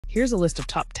Here's a list of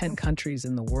top 10 countries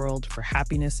in the world for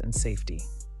happiness and safety.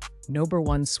 Number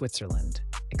 1, Switzerland.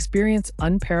 Experience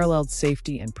unparalleled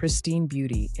safety and pristine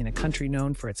beauty in a country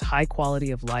known for its high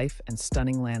quality of life and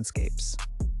stunning landscapes.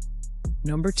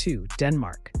 Number 2,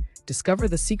 Denmark. Discover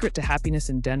the secret to happiness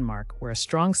in Denmark, where a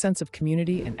strong sense of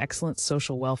community and excellent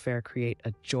social welfare create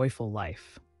a joyful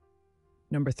life.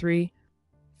 Number 3,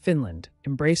 Finland.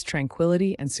 Embrace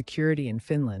tranquility and security in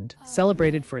Finland,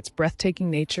 celebrated for its breathtaking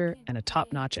nature and a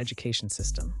top-notch education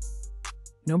system.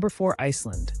 Number 4,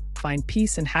 Iceland. Find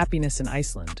peace and happiness in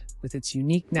Iceland, with its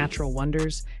unique natural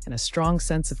wonders and a strong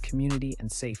sense of community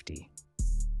and safety.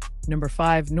 Number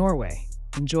 5, Norway.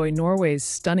 Enjoy Norway's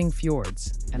stunning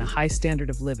fjords and a high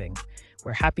standard of living,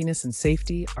 where happiness and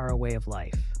safety are a way of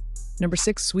life. Number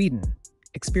 6, Sweden.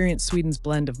 Experience Sweden's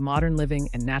blend of modern living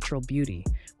and natural beauty,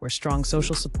 where strong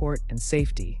social support and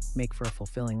safety make for a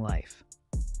fulfilling life.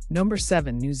 Number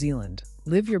 7, New Zealand.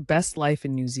 Live your best life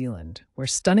in New Zealand, where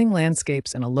stunning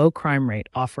landscapes and a low crime rate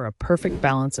offer a perfect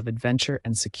balance of adventure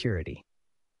and security.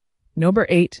 Number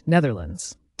 8,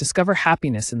 Netherlands. Discover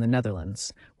happiness in the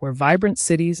Netherlands, where vibrant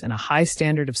cities and a high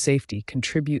standard of safety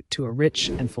contribute to a rich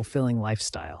and fulfilling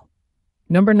lifestyle.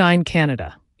 Number 9,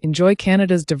 Canada. Enjoy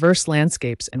Canada's diverse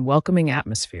landscapes and welcoming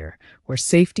atmosphere, where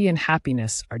safety and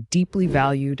happiness are deeply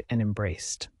valued and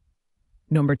embraced.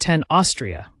 Number 10,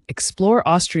 Austria. Explore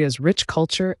Austria's rich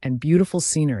culture and beautiful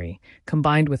scenery,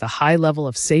 combined with a high level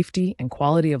of safety and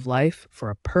quality of life for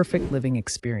a perfect living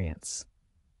experience.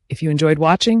 If you enjoyed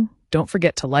watching, don't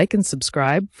forget to like and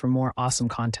subscribe for more awesome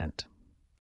content.